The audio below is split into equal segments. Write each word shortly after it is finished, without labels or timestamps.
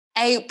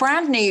A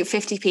brand new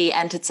 50p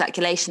entered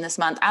circulation this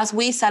month as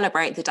we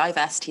celebrate the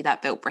diversity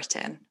that built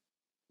Britain.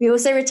 We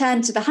also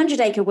returned to the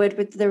 100-acre wood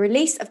with the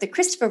release of the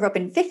Christopher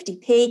Robin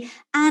 50p,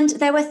 and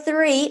there were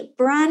 3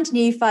 brand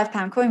new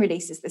 £5 coin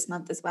releases this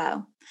month as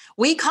well.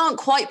 We can't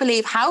quite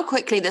believe how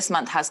quickly this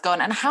month has gone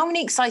and how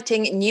many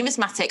exciting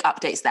numismatic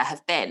updates there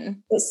have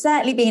been. It's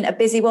certainly been a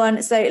busy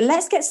one, so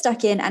let's get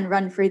stuck in and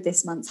run through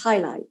this month's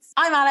highlights.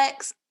 I'm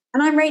Alex.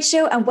 And I'm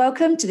Rachel, and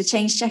welcome to the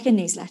Change Checker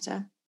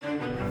newsletter.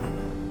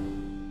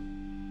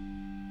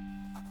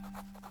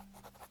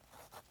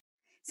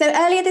 So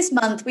earlier this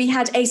month, we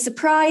had a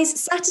surprise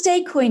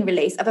Saturday coin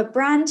release of a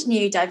brand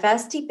new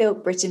Diversity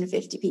Built Britain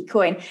 50p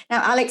coin.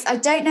 Now, Alex, I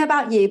don't know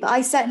about you, but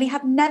I certainly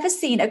have never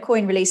seen a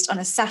coin released on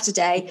a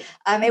Saturday.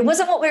 It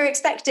wasn't what we were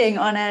expecting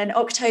on an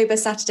October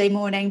Saturday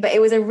morning, but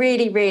it was a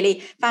really, really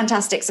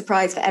fantastic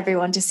surprise for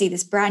everyone to see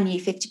this brand new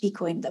 50p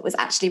coin that was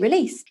actually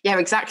released. Yeah,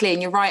 exactly.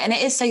 And you're right. And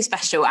it is so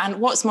special. And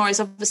what's more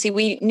is obviously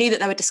we knew that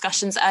there were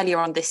discussions earlier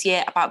on this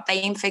year about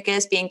BAME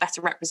figures being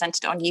better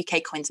represented on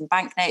UK coins and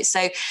banknotes.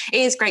 So it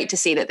is great to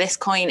see that this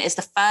coin is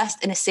the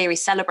first in a series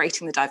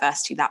celebrating the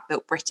diversity that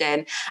built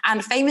Britain.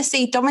 And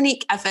famously,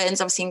 Dominique Evans,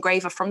 obviously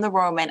engraver from the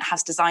Royal Mint,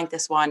 has designed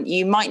this one.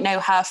 You might know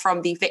her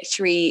from the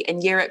Victory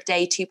in Europe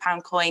Day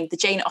 £2 coin, the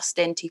Jane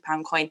Austen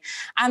 £2 coin,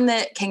 and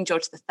the King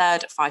George III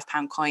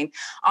 £5 coin.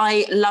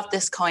 I love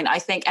this coin. I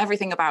think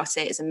everything about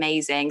it is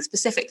amazing,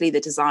 specifically the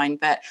design,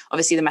 but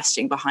obviously the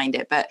messaging behind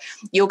it. But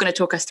you're going to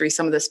talk us through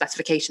some of the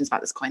specifications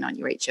about this coin, aren't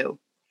you, Rachel?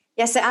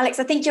 Yes, so Alex,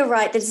 I think you're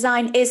right. The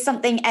design is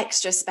something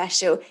extra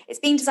special. It's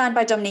being designed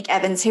by Dominique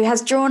Evans, who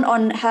has drawn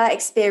on her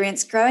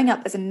experience growing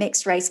up as a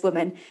mixed race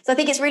woman. So I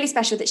think it's really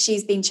special that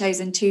she's been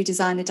chosen to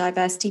design the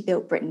Diversity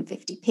Built Britain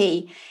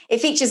 50p.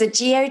 It features a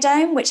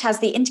geodome, which has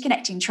the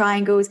interconnecting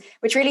triangles,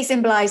 which really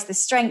symbolise the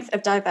strength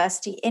of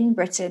diversity in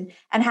Britain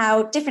and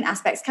how different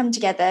aspects come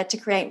together to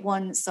create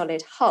one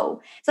solid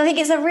whole. So I think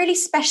it's a really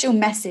special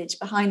message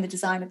behind the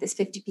design of this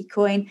 50p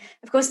coin.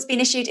 Of course, it's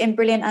been issued in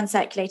brilliant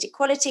uncirculated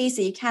quality,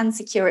 so you can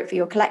secure it for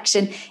your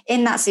collection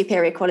in that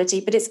superior quality,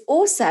 but it's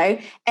also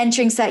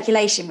entering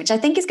circulation, which I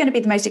think is going to be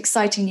the most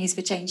exciting news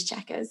for change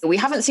checkers. We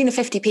haven't seen a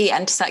 50p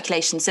enter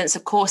circulation since,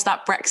 of course,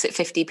 that Brexit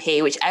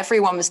 50p, which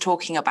everyone was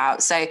talking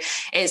about. So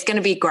it's going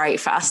to be great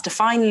for us to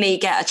finally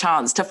get a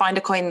chance to find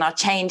a coin in our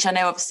change. I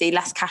know obviously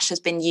less cash has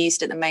been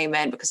used at the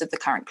moment because of the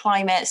current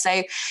climate.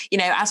 So, you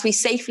know, as we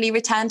safely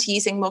return to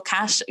using more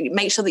cash,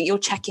 make sure that you're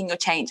checking your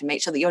change and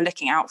make sure that you're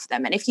looking out for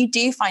them. And if you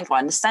do find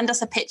one, send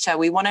us a picture.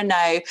 We want to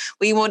know,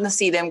 we want to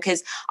see them,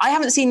 because I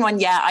haven't seen one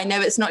yet. I know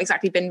it's not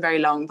exactly been very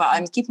long, but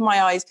I'm keeping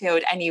my eyes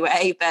peeled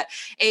anyway. But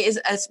it is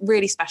a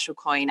really special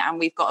coin, and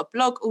we've got a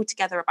blog all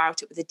together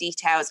about it with the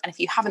details. And if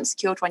you haven't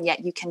secured one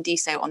yet, you can do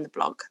so on the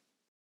blog.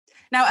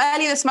 Now,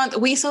 earlier this month,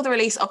 we saw the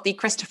release of the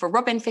Christopher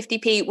Robin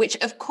 50p, which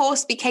of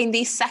course became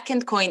the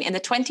second coin in the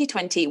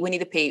 2020 Winnie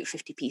the Pooh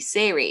 50p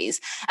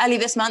series. Earlier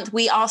this month,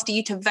 we asked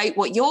you to vote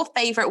what your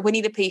favourite Winnie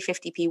the Pooh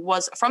 50p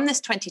was from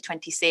this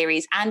 2020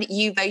 series, and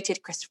you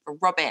voted Christopher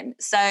Robin.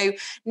 So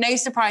no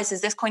surprises,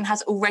 this coin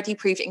has already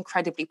proved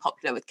incredibly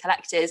popular with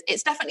collectors.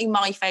 It's definitely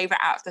my favourite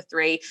out of the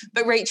 3.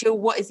 But Rachel,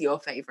 what is your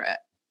favourite?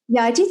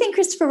 Yeah, I do think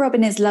Christopher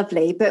Robin is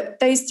lovely, but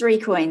those 3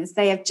 coins,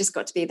 they have just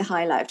got to be the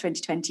highlight of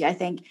 2020, I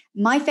think.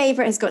 My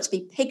favourite has got to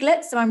be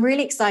Piglet, so I'm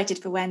really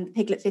excited for when the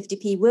Piglet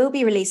 50p will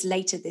be released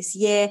later this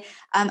year.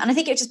 And I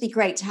think it would just be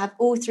great to have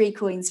all 3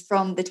 coins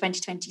from the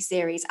 2020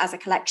 series as a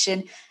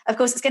collection. Of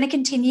course, it's going to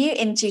continue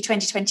into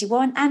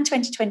 2021 and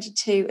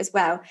 2022 as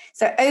well.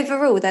 So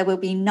overall, there will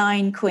be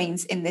 9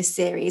 coins in this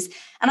series.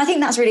 And I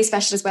think that's really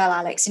special as well,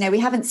 Alex. You know, we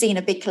haven't seen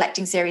a big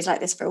collecting series like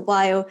this for a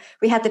while.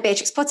 We had the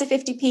Beatrix Potter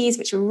 50ps,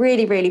 which were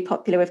really, really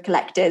popular with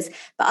collectors.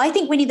 But I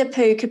think Winnie the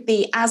Pooh could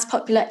be as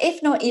popular,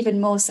 if not even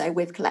more so,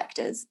 with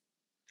collectors.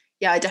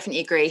 Yeah, I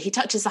definitely agree. He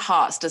touches the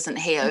hearts, doesn't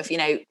he, of, you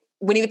know,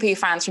 Winnie the Pooh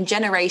fans from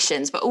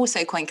generations, but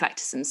also coin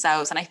collectors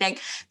themselves. And I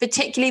think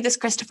particularly this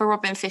Christopher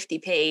Robin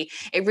 50p,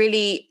 it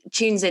really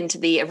tunes into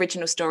the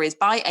original stories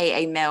by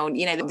A.A. Milne,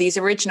 you know, these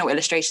original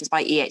illustrations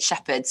by E.H.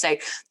 Shepard. So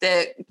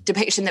the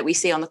depiction that we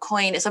see on the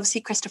coin is obviously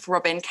Christopher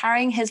Robin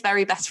carrying his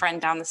very best friend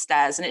down the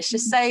stairs. And it's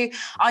just so,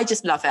 I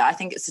just love it. I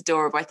think it's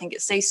adorable. I think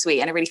it's so sweet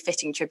and a really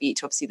fitting tribute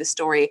to obviously the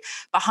story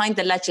behind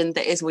the legend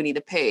that is Winnie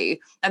the Pooh.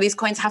 Now, these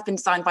coins have been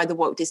designed by the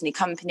Walt Disney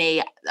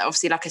Company,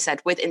 obviously, like I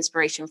said, with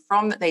inspiration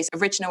from those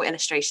original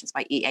illustrations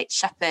by E.H.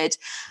 Shepard.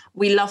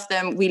 We love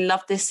them. We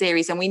love this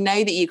series, and we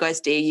know that you guys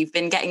do. You've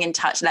been getting in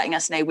touch, letting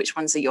us know which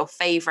ones are your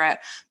favourite.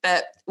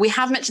 But we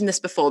have mentioned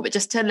this before, but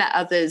just to let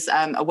others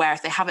aware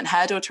if they haven't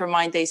heard, or to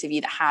remind those of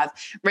you that have,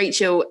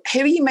 Rachel, who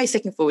are you most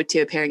looking forward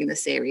to appearing in the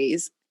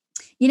series?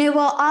 You know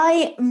what?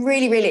 I am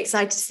really, really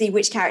excited to see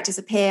which characters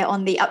appear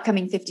on the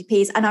upcoming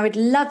 50p's. And I would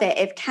love it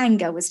if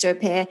Kanga was to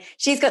appear.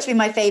 She's got to be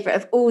my favourite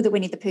of all the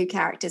Winnie the Pooh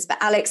characters. But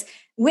Alex,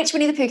 which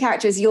Winnie the Pooh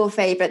character is your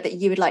favourite that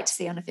you would like to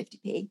see on a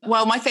 50p?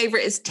 Well, my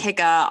favourite is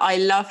Tigger. I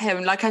love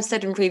him. Like I've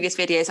said in previous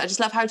videos, I just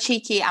love how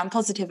cheeky and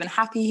positive and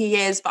happy he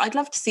is. But I'd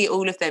love to see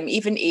all of them,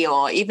 even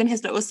Eeyore, even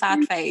his little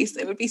sad face.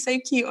 It would be so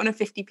cute on a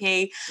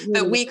 50p.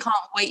 But we can't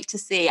wait to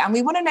see. And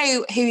we want to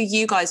know who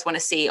you guys want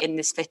to see in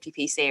this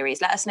 50p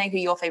series. Let us know who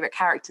your favourite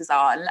characters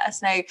are, and let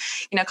us know,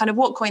 kind of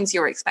what coins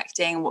you're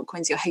expecting and what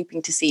coins you're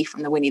hoping to see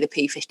from the Winnie the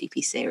Pooh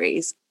 50p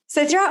series.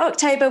 So throughout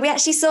October, we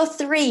actually saw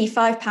 3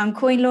 £5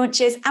 coin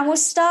launches, and we'll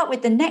start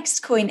with the next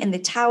coin in the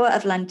Tower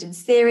of London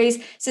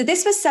series. So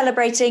this was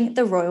celebrating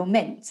the Royal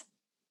Mint.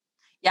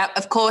 Yeah,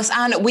 of course.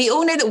 And we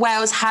all know that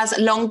Wales has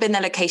long been the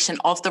location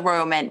of the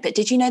Royal Mint. But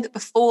did you know that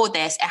before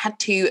this, it had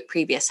 2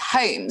 previous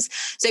homes?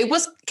 So it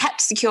was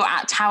kept secure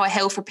at Tower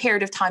Hill for a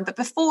period of time. But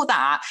before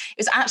that, it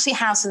was actually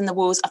housed in the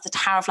walls of the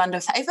Tower of London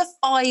for over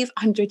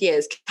 500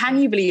 years. Can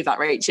you believe that,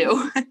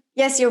 Rachel?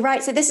 Yes, you're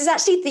right. So this is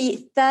actually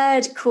the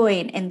 3rd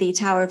coin in the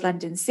Tower of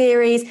London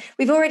series.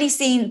 We've already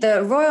seen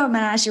the Royal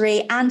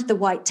Menagerie and the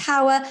White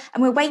Tower,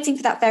 and we're waiting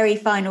for that very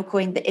final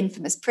coin, the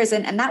infamous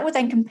prison, and that will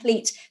then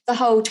complete the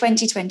whole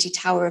 2020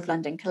 Tower of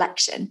London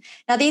collection.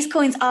 Now, these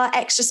coins are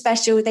extra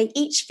special. They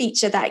each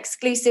feature that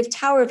exclusive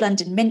Tower of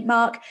London mint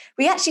mark.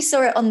 We actually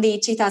saw it on the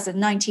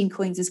 2019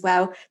 coins as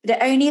well, but it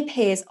only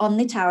appears on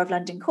the Tower of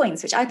London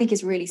coins, which I think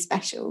is really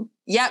special.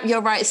 Yep,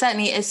 you're right. It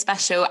certainly is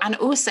special. And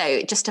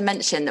also, just to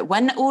mention that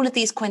when all of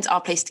these coins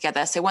are placed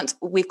together, so once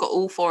we've got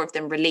all 4 of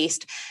them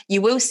released,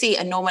 you will see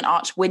a Norman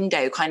arch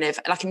window, kind of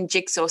like in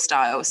jigsaw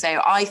style.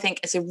 So I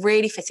think it's a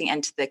really fitting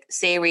end to the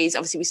series.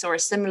 Obviously, we saw a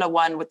similar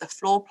one with the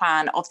floor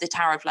plan of the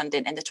Tower of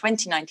London in the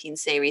 2019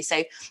 series.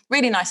 So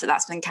really nice that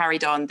that's been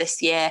carried on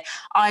this year.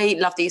 I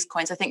love these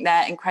coins. I think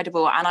they're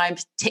incredible. And I'm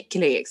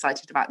particularly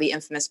excited about the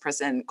infamous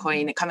prison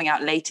coin coming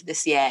out later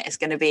this year. It's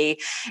going to be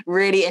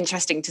really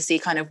interesting to see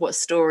kind of what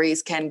stories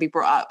can be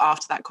brought up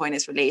after that coin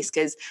is released,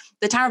 because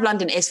the Tower of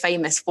London is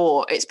famous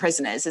for its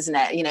prisoners, isn't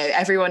it?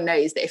 Everyone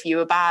knows that if you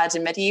were bad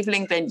in medieval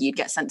England, you'd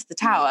get sent to the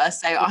Tower.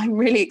 So I'm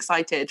really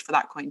excited for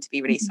that coin to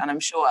be released, and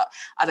I'm sure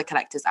other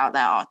collectors out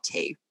there are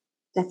too.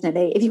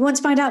 Definitely. If you want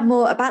to find out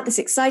more about this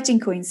exciting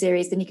coin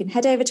series, then you can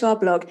head over to our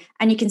blog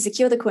and you can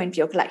secure the coin for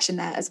your collection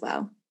there as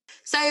well.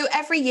 So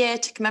every year,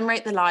 to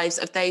commemorate the lives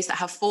of those that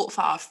have fought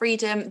for our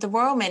freedom, the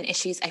Royal Mint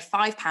issues a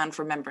 £5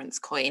 remembrance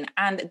coin.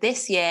 And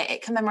this year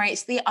it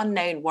commemorates the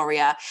unknown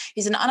warrior,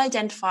 who's an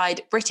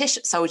unidentified British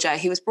soldier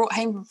who was brought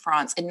home from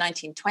France in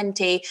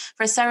 1920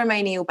 for a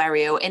ceremonial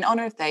burial in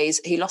honour of those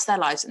who lost their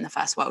lives in the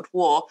First World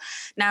War.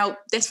 Now,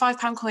 this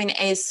 £5 coin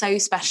is so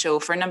special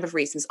for a number of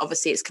reasons.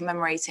 Obviously, it's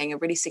commemorating a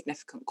really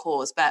significant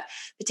cause, but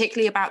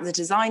particularly about the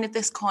design of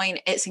this coin,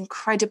 it's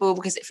incredible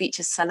because it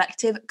features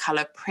selective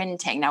colour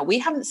printing. Now, we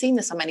haven't seen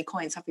this on many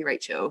coins, have you,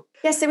 Rachel?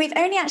 Yes, so we've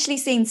only actually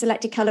seen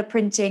selected colour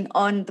printing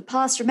on the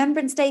past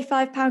Remembrance Day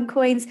 £5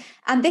 coins,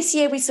 and this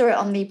year we saw it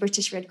on the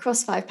British Red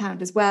Cross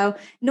 £5 as well.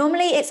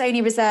 Normally it's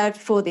only reserved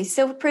for the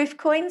silver-proof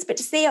coins, but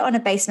to see it on a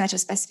base metal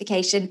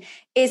specification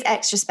is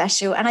extra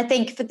special. And I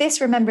think for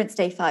this Remembrance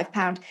Day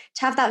 £5, to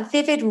have that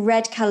vivid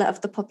red colour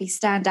of the poppy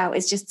stand out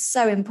is just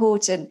so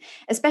important,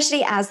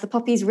 especially as the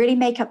poppies really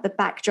make up the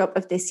backdrop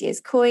of this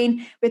year's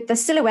coin, with the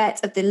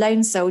silhouette of the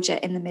lone soldier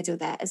in the middle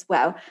there as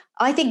well.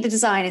 I think the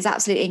design is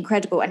absolutely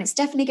incredible, and it's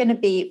definitely going to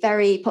be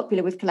very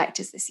popular with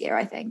collectors this year,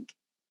 I think.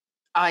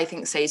 I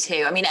think so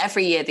too. I mean,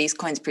 every year these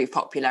coins prove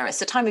popular. It's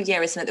the time of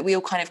year, isn't it, that we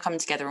all kind of come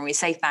together and we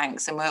say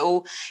thanks, and we're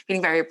all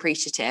feeling very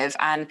appreciative.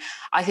 And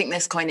I think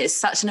this coin is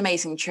such an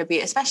amazing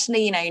tribute,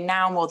 especially,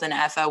 now more than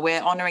ever,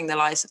 we're honouring the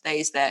lives of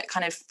those that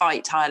kind of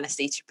fight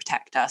tirelessly to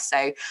protect us.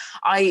 So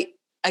I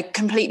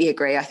completely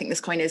agree. I think this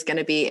coin is going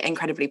to be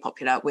incredibly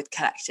popular with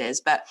collectors.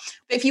 But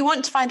if you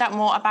want to find out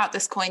more about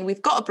this coin,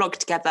 we've got a blog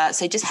together.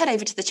 So just head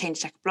over to the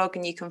Change Checker blog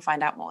and you can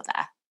find out more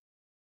there.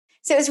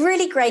 So it was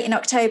really great in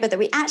October that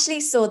we actually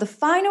saw the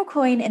final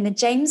coin in the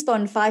James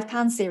Bond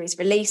 £5 series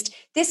released.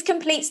 This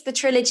completes the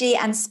trilogy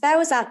and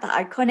spells out the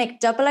iconic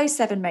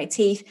 007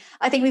 motif.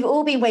 I think we've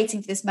all been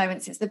waiting for this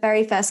moment since the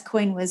very first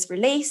coin was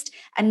released,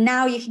 and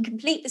now you can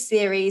complete the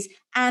series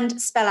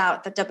and spell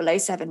out the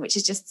 007, which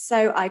is just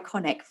so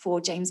iconic for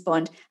James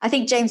Bond. I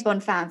think James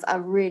Bond fans are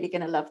really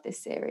going to love this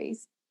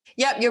series.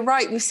 Yep, you're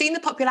right. We've seen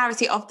the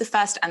popularity of the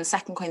first and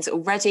second coins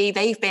already.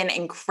 They've been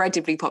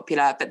incredibly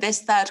popular, but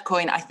this third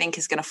coin, I think,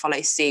 is going to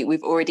follow suit.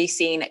 We've already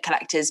seen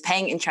collectors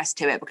paying interest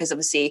to it because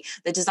obviously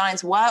the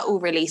designs were all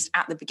released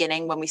at the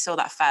beginning when we saw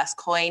that first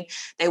coin.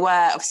 They were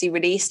obviously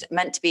released,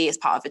 meant to be as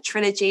part of a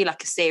trilogy,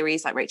 like a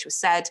series, like Rachel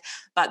said.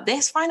 But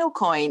this final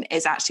coin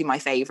is actually my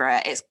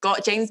favourite. It's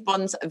got James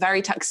Bond's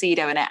very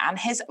tuxedo in it and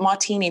his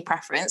martini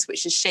preference,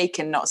 which is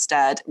shaken, not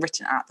stirred,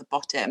 written at the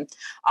bottom.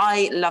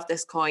 I love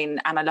this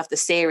coin and I love the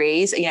series.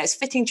 It's a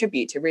fitting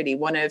tribute to really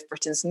one of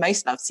Britain's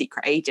most loved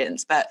secret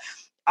agents. But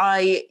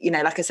like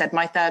I said,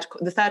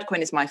 the third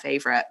coin is my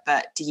favourite.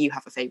 But do you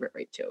have a favourite,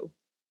 Rachel?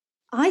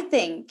 I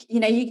think, you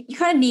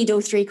kind of need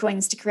all three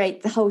coins to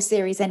create the whole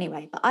series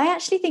anyway. But I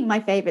actually think my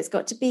favourite's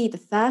got to be the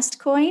first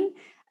coin.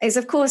 It's,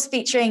 of course,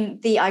 featuring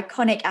the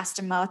iconic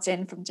Aston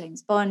Martin from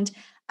James Bond.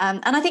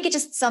 And I think it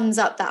just sums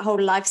up that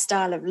whole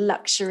lifestyle of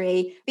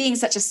luxury. Being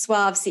such a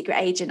suave secret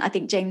agent, I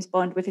think James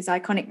Bond with his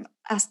iconic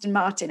Aston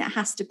Martin, it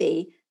has to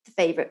be the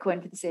favourite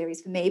coin for the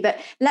series for me. But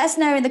let us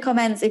know in the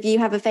comments if you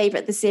have a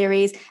favourite of the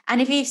series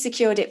and if you've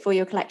secured it for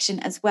your collection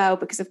as well,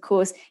 because of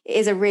course it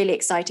is a really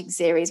exciting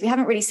series. We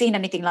haven't really seen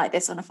anything like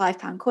this on a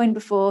 £5 coin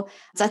before.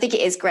 So I think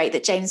it is great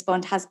that James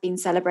Bond has been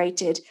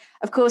celebrated.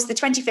 Of course, the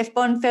 25th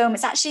Bond film,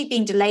 it's actually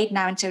been delayed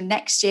now until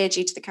next year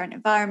due to the current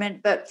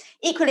environment. But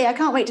equally, I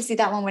can't wait to see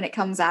that one when it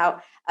comes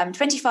out.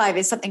 25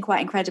 is something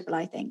quite incredible,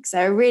 I think. So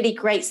a really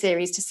great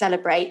series to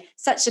celebrate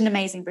such an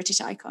amazing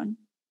British icon.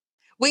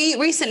 We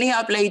recently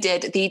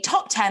uploaded the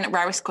top 10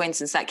 rarest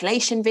coins in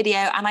circulation video.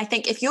 And I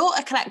think if you're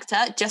a collector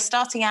just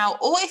starting out,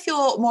 or if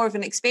you're more of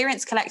an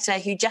experienced collector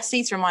who just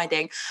needs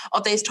reminding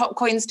of those top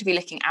coins to be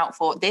looking out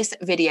for, this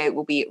video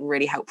will be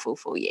really helpful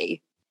for you.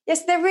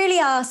 Yes, there really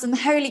are some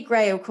holy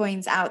grail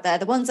coins out there,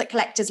 the ones that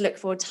collectors look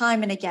for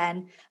time and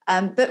again.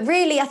 But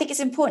really, I think it's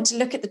important to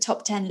look at the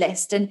top 10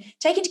 list and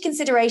take into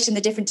consideration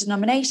the different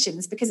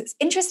denominations, because it's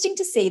interesting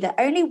to see that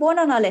only one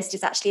on our list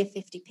is actually a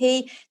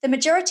 50p. The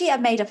majority are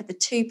made up of the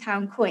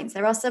 £2 coins.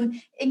 There are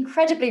some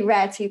incredibly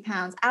rare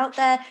 £2 out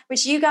there,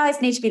 which you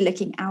guys need to be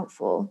looking out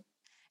for.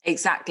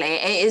 Exactly.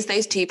 It is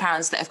those £2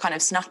 that have kind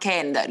of snuck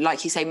in that,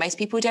 like you say, most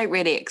people don't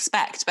really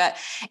expect. But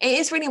it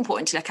is really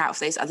important to look out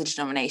for those other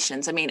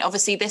denominations. I mean,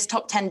 obviously, this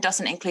top 10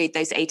 doesn't include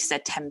those A to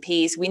Z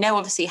 10p's. We know,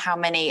 obviously, how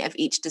many of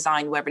each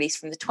design were released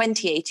from the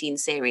 2018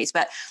 series,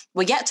 but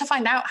we're yet to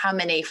find out how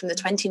many from the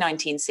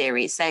 2019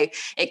 series. So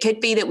it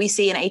could be that we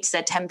see an A to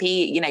Z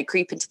 10p,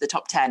 creep into the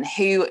top 10.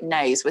 Who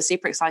knows? We're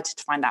super excited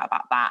to find out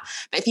about that.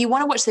 But if you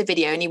want to watch the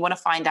video and you want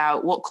to find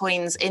out what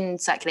coins in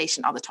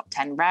circulation are the top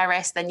 10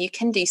 rarest, then you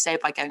can do so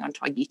by going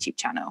onto our YouTube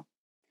channel.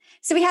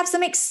 So we have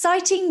some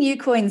exciting new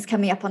coins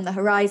coming up on the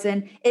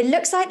horizon. It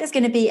looks like there's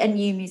going to be a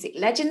new Music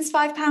Legends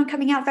 £5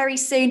 coming out very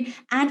soon.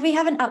 And we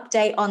have an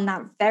update on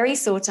that very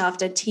sought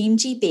after Team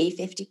GB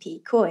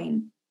 50p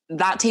coin.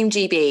 That Team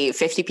GB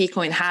 50p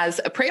coin has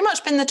pretty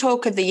much been the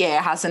talk of the year,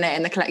 hasn't it,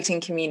 in the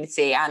collecting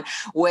community? And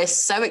we're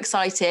so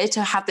excited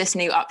to have this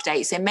new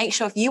update. So make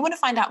sure if you want to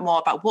find out more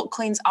about what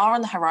coins are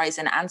on the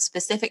horizon and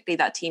specifically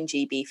that Team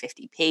GB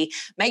 50p,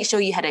 make sure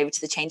you head over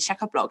to the Change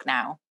Checker blog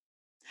now.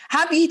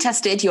 Have you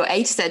tested your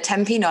A to Z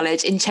 10p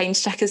knowledge in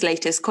Change Checker's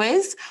latest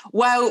quiz?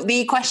 Well,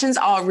 the questions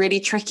are really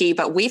tricky,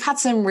 but we've had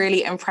some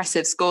really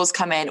impressive scores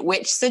come in,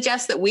 which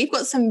suggests that we've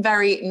got some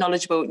very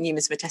knowledgeable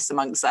numismatists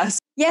amongst us.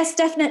 Yes,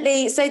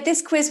 definitely. So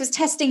this quiz was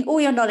testing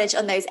all your knowledge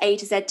on those A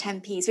to Z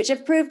 10p's, which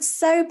have proved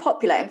so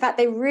popular. In fact,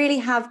 they really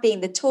have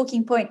been the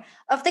talking point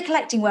of the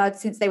collecting world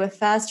since they were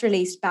first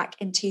released back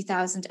in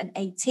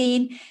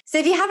 2018. So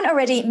if you haven't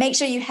already, make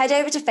sure you head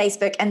over to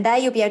Facebook, and there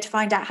you'll be able to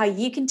find out how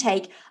you can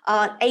take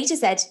our A to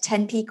Z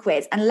 10p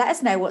quiz and let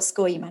us know what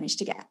score you managed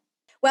to get.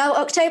 Well,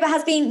 October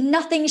has been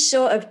nothing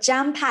short of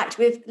jam-packed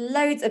with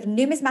loads of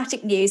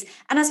numismatic news.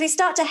 And as we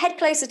start to head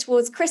closer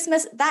towards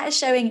Christmas, that is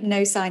showing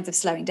no signs of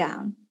slowing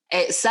down.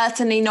 It's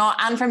certainly not.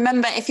 And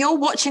remember, if you're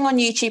watching on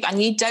YouTube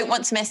and you don't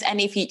want to miss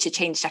any future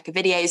Change Checker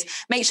videos,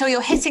 make sure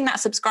you're hitting that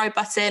subscribe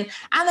button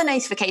and the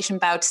notification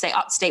bell to stay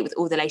up to date with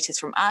all the latest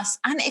from us.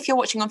 And if you're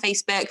watching on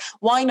Facebook,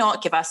 why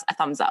not give us a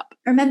thumbs up?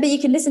 Remember, you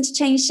can listen to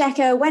Change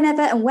Checker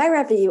whenever and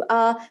wherever you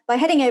are by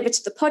heading over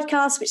to the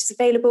podcast, which is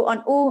available on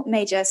all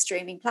major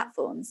streaming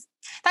platforms.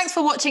 Thanks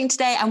for watching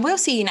today, and we'll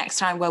see you next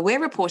time where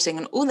we're reporting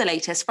on all the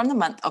latest from the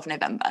month of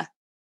November.